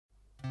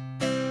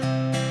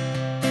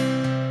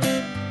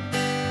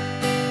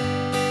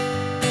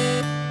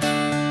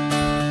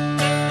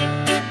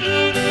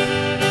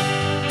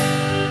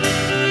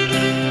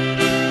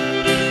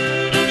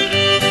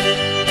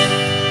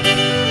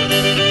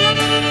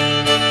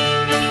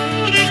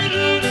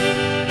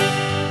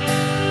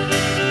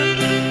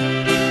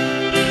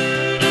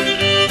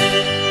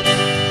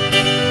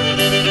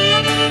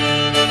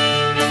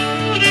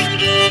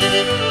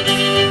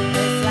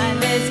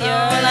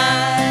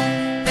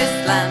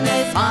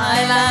land is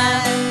my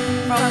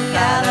land. From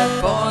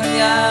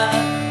California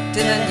to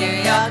the New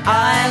York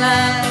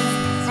Islands,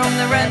 from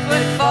the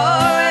Redwood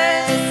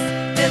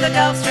Forest to the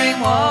Gulf Stream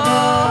waters,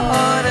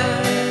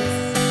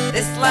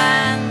 this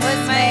land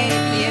was made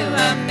for you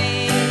and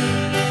me.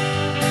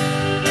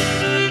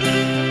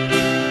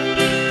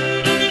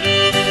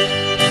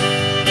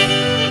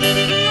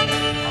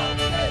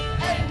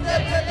 Ende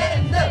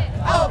Gelände,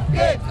 auf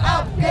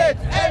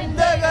geht's,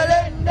 Ende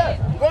Gelände.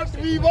 What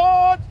we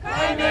want?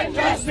 Climate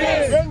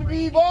justice. When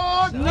we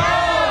want?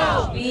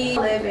 Now. We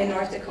live in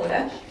North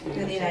Dakota,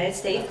 in the United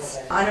States,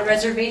 on a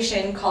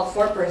reservation called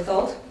Fort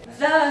Berthold.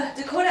 The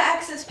Dakota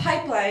Access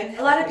Pipeline,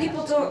 a lot of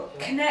people don't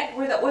connect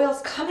where the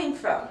oil's coming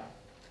from.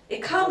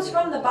 It comes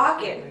from the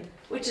Bakken,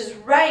 which is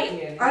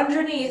right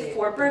underneath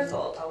Fort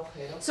Berthold.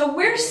 So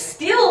we're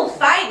still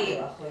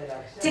fighting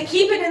to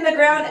keep it in the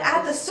ground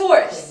at the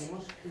source.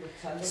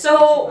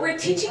 So we're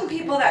teaching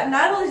people that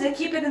not only to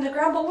keep it in the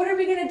ground, but what are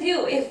we going to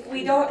do if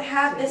we don't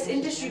have this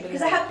industry?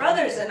 Because I have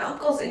brothers and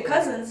uncles and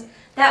cousins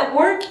that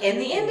work in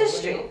the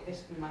industry.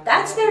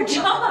 That's their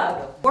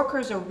job.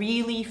 Workers are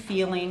really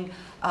feeling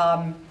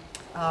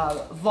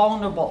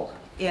vulnerable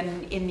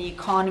in the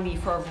economy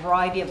for a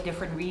variety of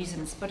different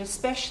reasons, but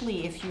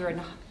especially if you're in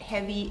a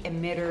heavy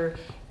emitter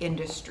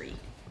industry,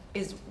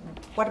 is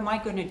what am I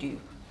going to do?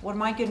 What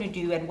am I going to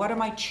do, and what are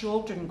my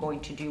children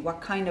going to do?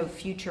 What kind of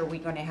future are we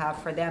going to have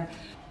for them?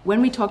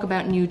 When we talk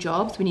about new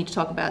jobs, we need to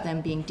talk about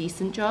them being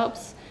decent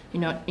jobs. We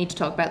need to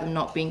talk about them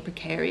not being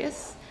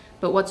precarious.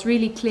 But what's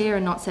really clear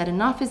and not said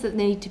enough is that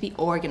they need to be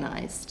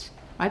organized,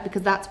 right?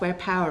 Because that's where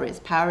power is.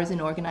 Power is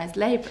in organized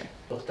labor.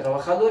 Los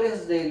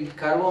trabajadores del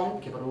carbón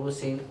que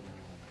producen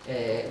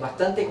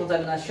bastante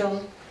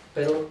contaminación,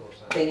 pero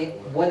tienen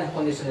buenas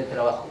condiciones de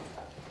trabajo.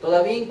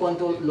 Todavía en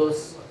cuanto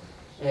los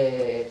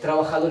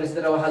trabajadores y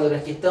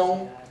trabajadoras que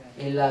están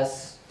en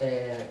las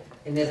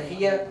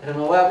energías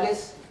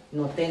renovables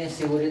no tienen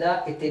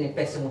seguridad y tienen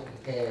pésimos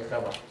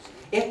trabajos.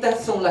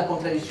 Estas son las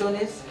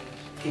contradicciones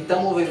que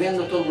estamos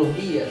viviendo todos los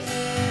días.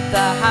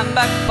 The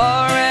Hamburg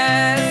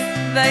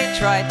forest, they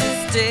tried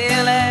to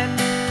steal it,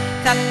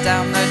 cut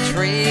down the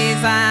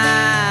trees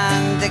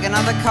and dig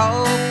another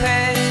coal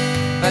pit.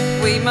 But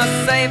we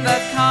must save the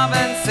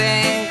carbon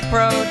sink,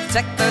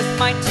 protect those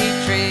mighty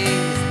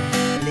trees,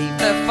 leave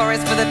the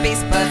forest for the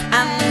beast birds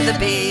and the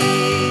bees.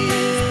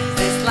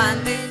 This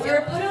land is... We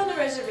were put on the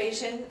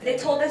reservation. They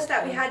told us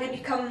that we had to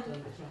become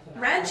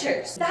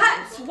ranchers.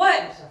 That's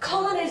what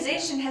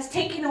colonization has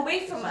taken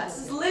away from us,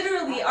 is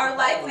literally our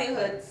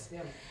livelihoods,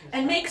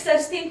 and makes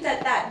us think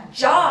that that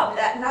job,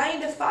 that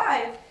 9 to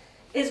 5,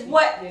 is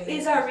what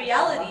is our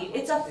reality.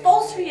 It's a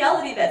false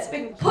reality that's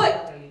been put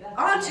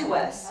onto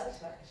us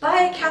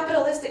by a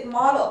capitalistic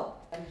model.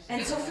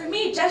 And so for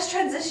me, just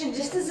transition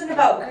just isn't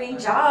about green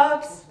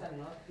jobs.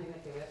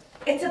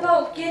 It's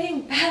about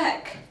getting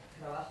back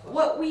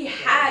what we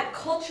had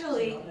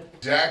culturally.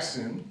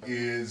 Jackson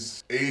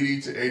is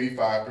 80 to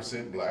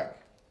 85% black.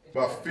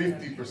 About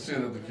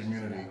 50% of the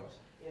community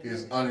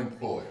is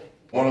unemployed.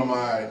 One of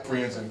my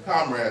friends and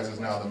comrades is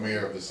now the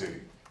mayor of the city.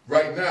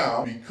 Right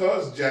now,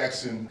 because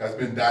Jackson has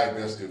been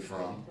divested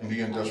from and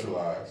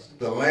deindustrialized,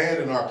 the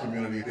land in our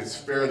community is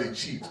fairly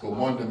cheap. But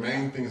one of the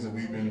main things that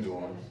we've been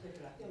doing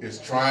is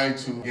trying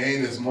to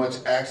gain as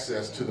much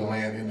access to the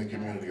land in the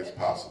community as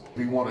possible.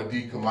 We want to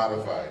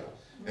decommodify it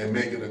and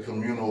make it a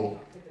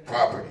communal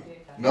property.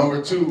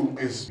 Number 2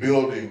 is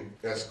building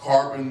as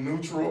carbon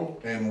neutral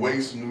and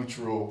waste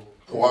neutral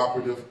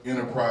cooperative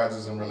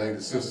enterprises and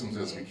related systems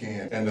as we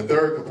can. And the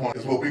third component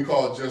is what we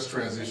call just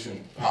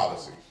transition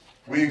policy.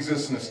 We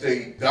exist in a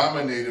state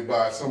dominated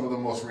by some of the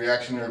most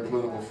reactionary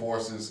political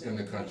forces in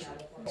the country.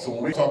 So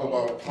when we talk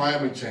about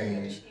climate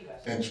change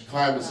and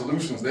climate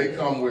solutions, they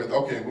come with,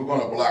 okay, we're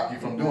going to block you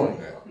from doing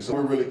that. So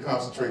we're really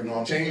concentrating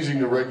on changing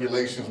the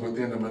regulations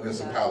within the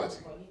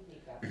municipality,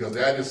 because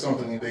that is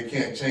something that they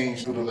can't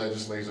change through the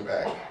legislative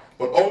act.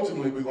 But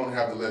ultimately, we're going to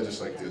have to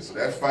legislate this. So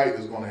that fight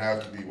is going to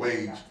have to be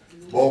waged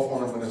both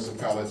on the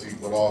municipality,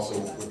 but also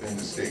within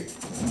the state.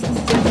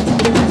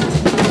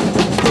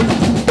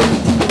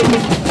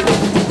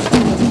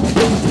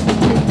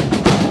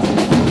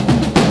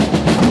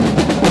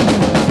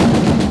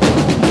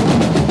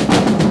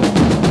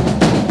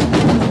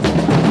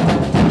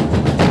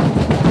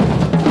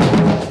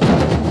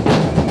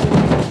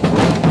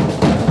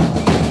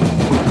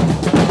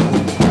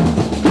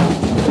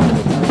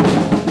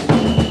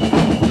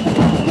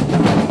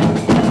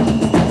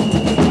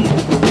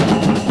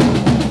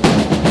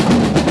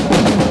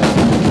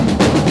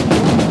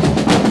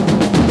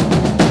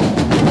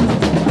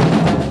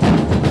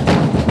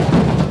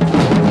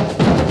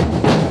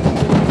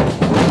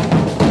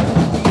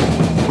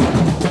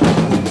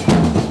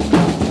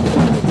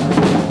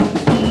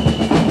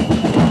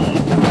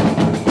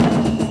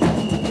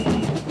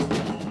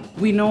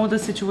 We know the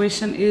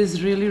situation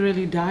is really,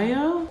 really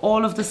dire.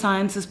 All of the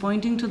science is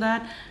pointing to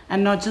that,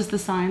 and not just the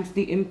science,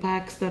 the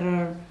impacts that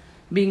are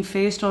being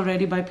faced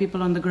already by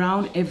people on the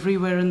ground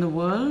everywhere in the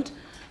world.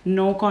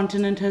 No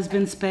continent has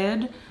been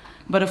spared.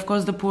 But of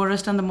course, the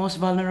poorest and the most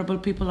vulnerable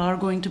people are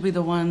going to be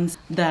the ones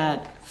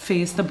that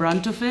face the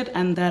brunt of it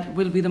and that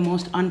will be the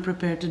most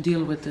unprepared to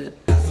deal with it.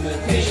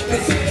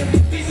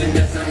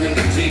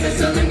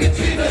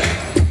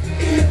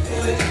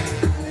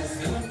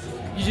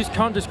 You just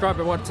can't describe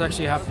what's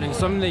actually happening.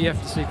 Something that you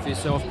have to see for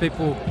yourself.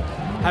 People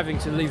having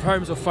to leave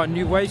homes or find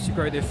new ways to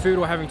grow their food,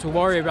 or having to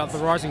worry about the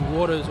rising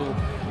waters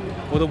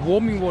or the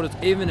warming waters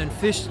even, and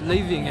fish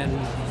leaving, and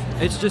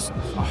it's just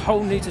a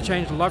whole need to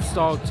change the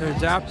lifestyle to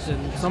adapt,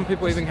 and some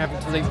people even having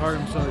to leave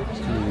home. So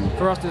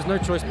for us, there's no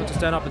choice but to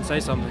stand up and say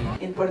something.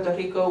 In Puerto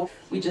Rico,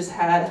 we just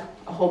had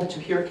a whole bunch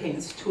of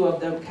hurricanes, 2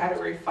 of them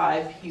Category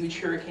 5 huge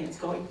hurricanes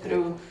going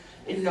through,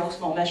 in no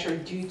small measure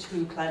due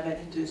to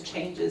climate-induced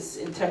changes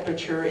in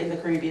temperature in the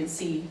Caribbean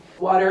Sea.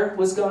 Water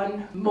was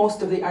gone,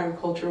 most of the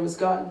agriculture was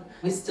gone.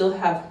 We still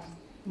have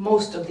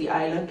most of the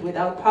island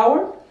without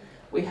power.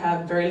 We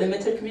have very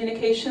limited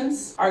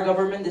communications. Our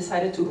government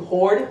decided to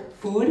hoard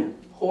food,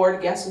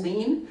 hoard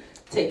gasoline,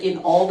 take in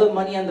all the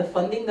money and the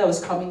funding that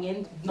was coming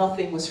in.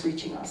 Nothing was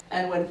reaching us.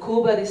 And when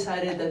Cuba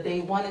decided that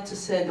they wanted to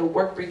send a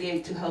work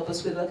brigade to help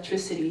us with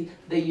electricity,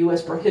 the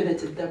US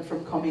prohibited them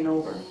from coming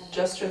over.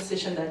 Just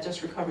transition, that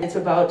just recovery. It's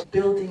about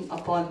building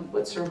upon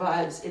what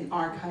survives in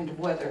our kind of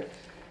weather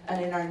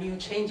and in our new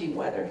changing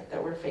weather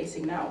that we're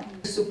facing now.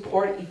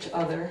 Support each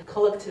other,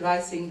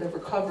 collectivizing the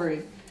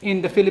recovery.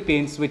 In the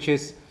Philippines, which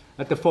is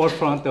at the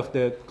forefront of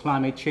the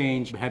climate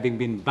change, having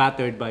been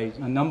battered by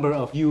a number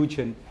of huge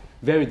and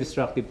very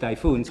destructive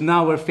typhoons.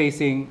 Now we're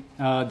facing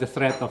the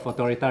threat of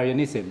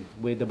authoritarianism,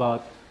 with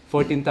about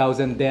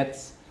 14,000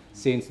 deaths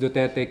since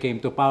Duterte came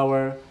to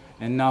power,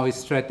 and now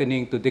he's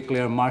threatening to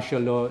declare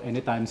martial law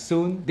anytime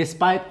soon.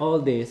 Despite all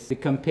this, the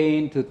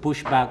campaign to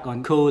push back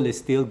on coal is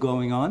still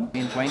going on.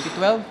 In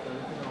 2012,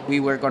 we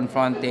were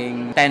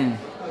confronting 10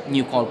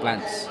 new coal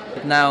plants.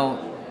 Now,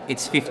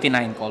 it's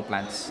 59 coal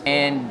plants.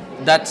 And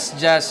that's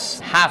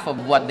just half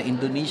of what the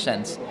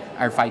Indonesians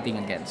are fighting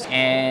against,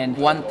 and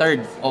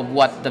 1/3 of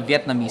what the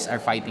Vietnamese are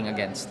fighting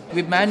against.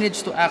 We've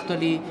managed to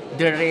actually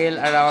derail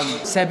around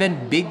 7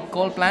 big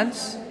coal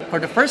plants. For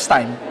the first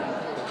time,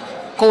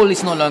 coal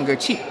is no longer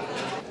cheap.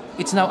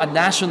 It's now a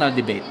national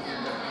debate.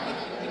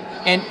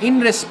 And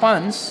in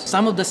response,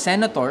 some of the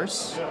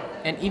senators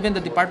and even the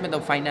Department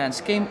of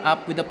Finance came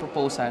up with a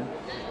proposal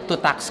to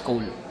tax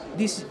coal.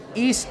 This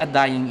is a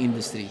dying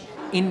industry.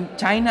 In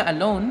China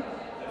alone,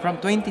 from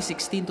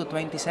 2016 to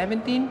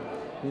 2017,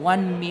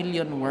 1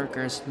 million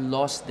workers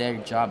lost their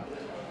job.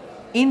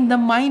 In the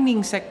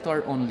mining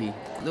sector only,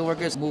 the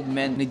workers'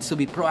 movement needs to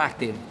be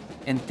proactive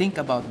and think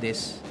about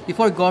this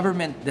before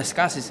government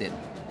discusses it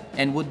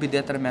and would be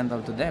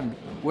detrimental to them.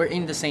 We're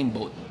in the same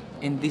boat,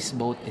 and this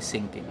boat is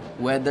sinking,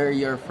 whether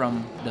you're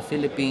from the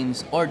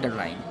Philippines or the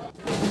Rhine.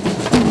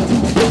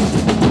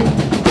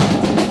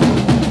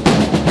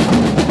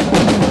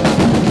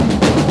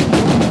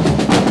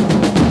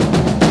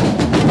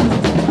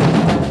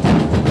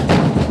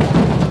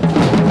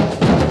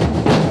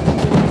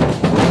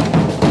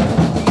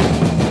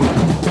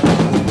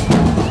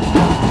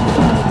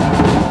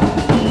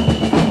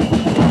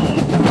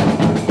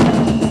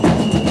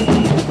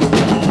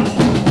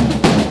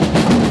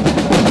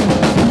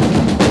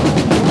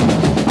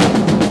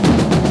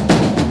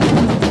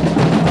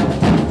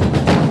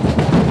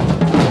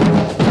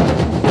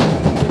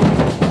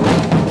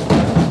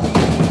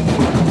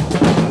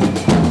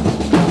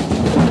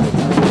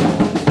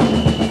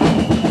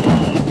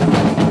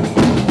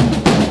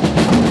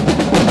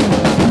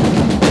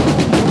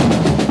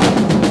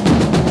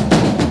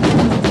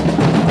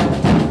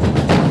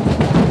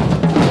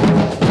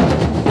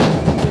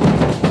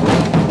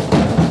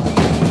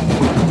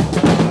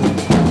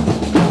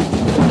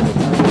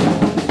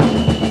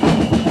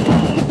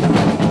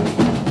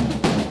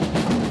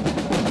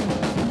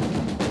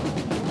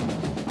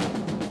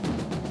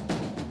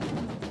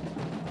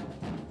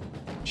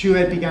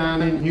 QED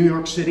began in New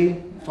York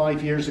City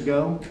 5 years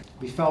ago.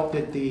 We felt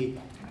that the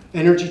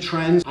energy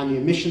trends and the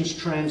emissions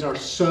trends are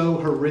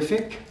so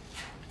horrific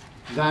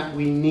that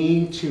we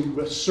need to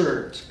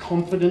assert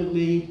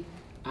confidently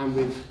and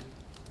with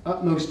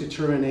utmost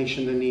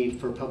determination the need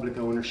for public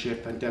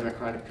ownership and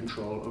democratic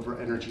control over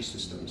energy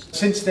systems.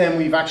 Since then,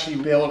 we've actually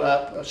built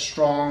up a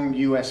strong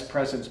US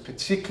presence,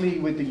 particularly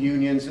with the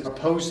unions that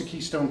oppose the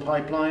Keystone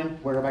Pipeline.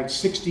 We're about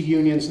 60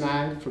 unions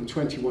now from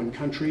 21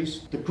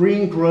 countries. The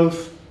green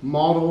growth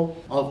model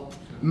of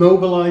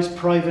mobilized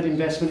private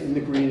investment in the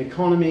green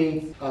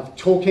economy, of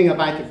talking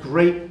about the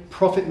great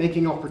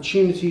profit-making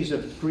opportunities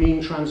of green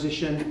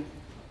transition,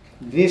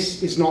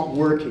 this is not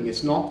working.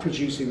 It's not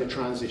producing the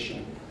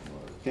transition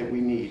that we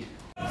need.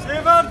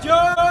 Save up,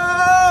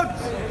 Jones!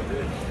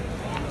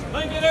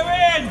 Look at the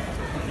win!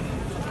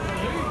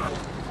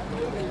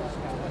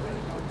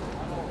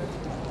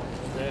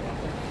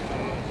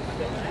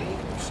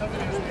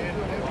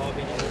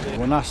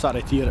 When I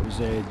started here, it was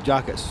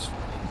jackets,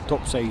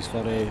 top size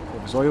for it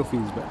was oil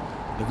fields, but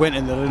they went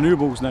in the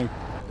renewables now.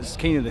 It's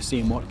kind of the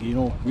same work, you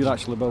know. We're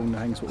actually building the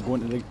things that go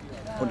onto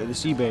the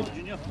seabed,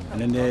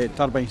 and then the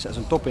turbine sits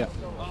on top of it.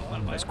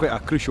 It's quite a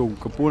crucial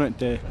component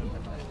to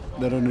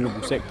the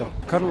renewable sector.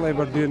 Currently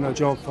we're doing a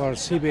job for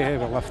CB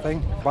Heavy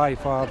Lifting. By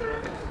far,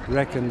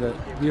 reckon that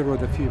we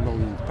owed a few £1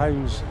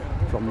 million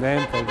from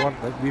them for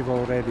work that we've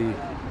already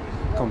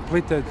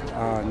completed,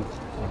 and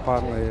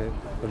apparently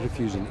they're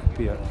refusing to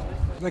pay it.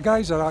 The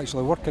guys are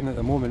actually working at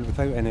the moment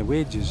without any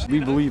wages. We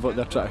believe that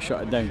they're trying to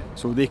shut it down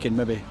so they can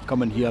maybe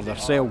come in here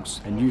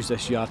themselves and use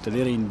this yard to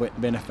their own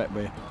benefit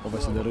with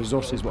obviously the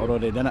resources that are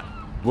already in it.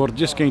 We're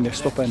just kind of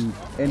stopping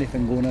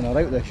anything going in or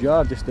out this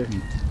yard just to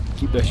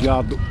keep this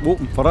yard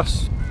open for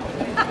us.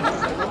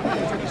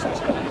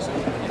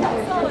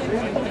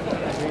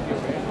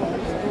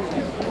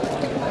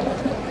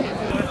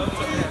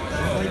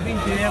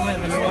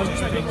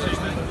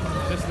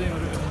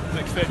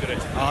 Next February.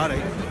 All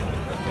right.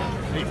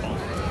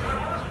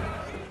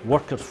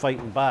 Workers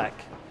fighting back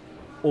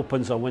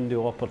opens a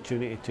window of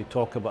opportunity to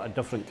talk about a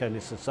different kind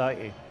of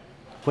society.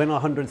 When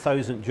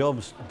 100,000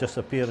 jobs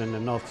disappear in the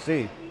North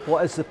Sea,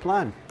 what is the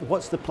plan?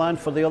 What's the plan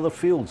for the other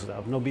fields that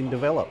have not been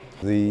developed?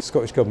 The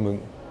Scottish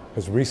Government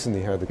has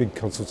recently had a big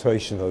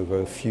consultation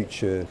over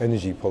future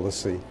energy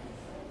policy,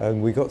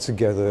 and we got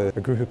together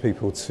a group of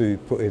people to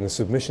put in a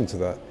submission to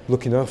that,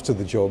 looking after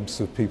the jobs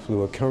of people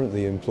who are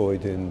currently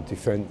employed in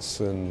defence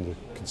and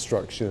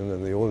construction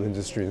and the oil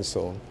industry and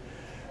so on,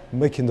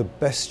 making the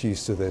best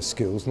use of their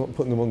skills, not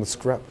putting them on the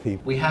scrap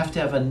heap. We have to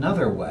have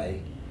another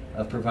way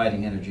of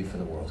providing energy for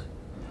the world.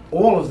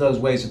 All of those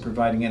ways of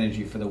providing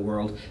energy for the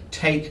world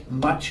take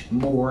much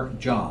more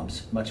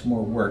jobs, much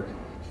more work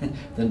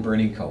than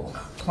burning coal.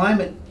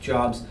 Climate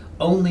jobs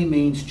only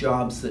means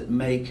jobs that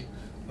make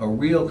a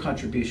real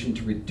contribution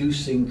to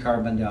reducing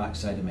carbon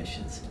dioxide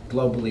emissions.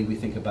 Globally, we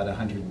think about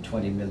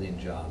 120 million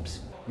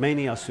jobs.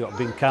 Many of us who have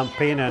been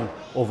campaigning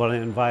over the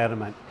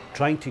environment,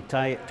 trying to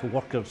tie it to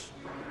workers'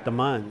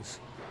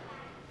 demands,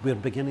 we're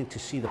beginning to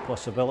see the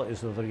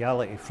possibilities of the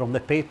reality, from the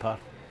paper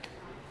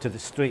to the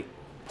street,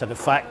 to the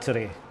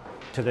factory,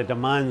 to the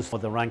demands for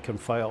the rank and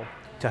file,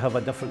 to have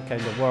a different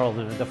kind of world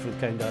and a different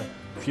kind of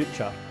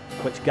future,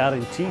 which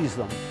guarantees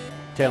them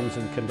terms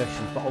and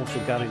conditions, but also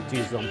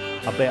guarantees them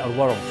a better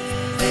world.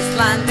 This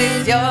land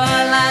is your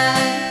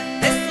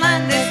land, this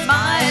land is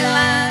my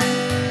land,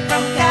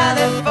 from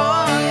California